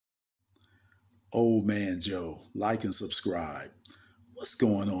Old Man Joe. Like and subscribe. What's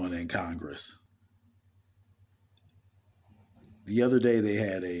going on in Congress? The other day they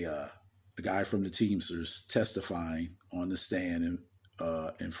had a guy from the Teamsters testifying on the stand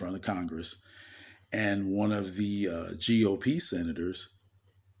in front of Congress, and one of the GOP senators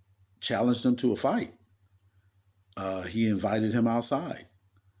challenged him to a fight. He invited him outside.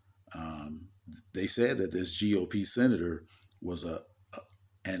 They said that this GOP senator was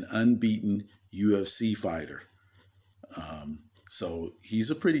an unbeaten UFC fighter. So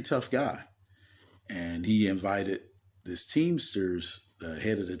he's a pretty tough guy. And he invited this Teamsters, the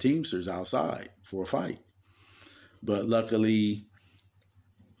head of the Teamsters, outside for a fight. But luckily,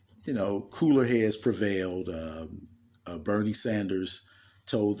 cooler heads prevailed. Bernie Sanders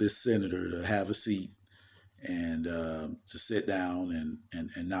told this senator to have a seat and to sit down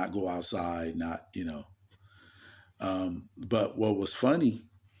and not go outside, but what was funny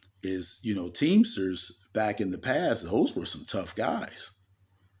is, Teamsters back in the past, those were some tough guys.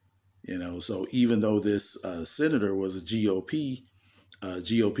 So even though this senator was a GOP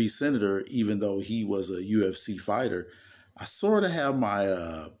senator, even though he was a UFC fighter, I sort of have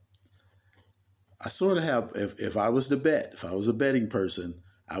if I was to bet, if I was a betting person,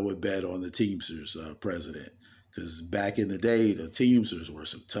 I would bet on the Teamsters president, because back in the day, the Teamsters were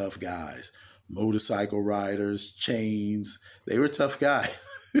some tough guys. Motorcycle riders, chains, they were tough guys.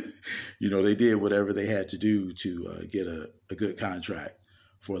 They did whatever they had to do to get a good contract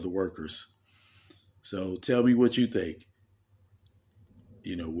for the workers. So tell me what you think.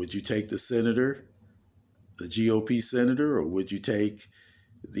 Would you take the senator, the GOP senator, or would you take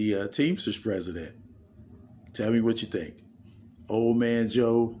the Teamsters president? Tell me what you think. Old Man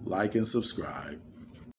Joe, like and subscribe.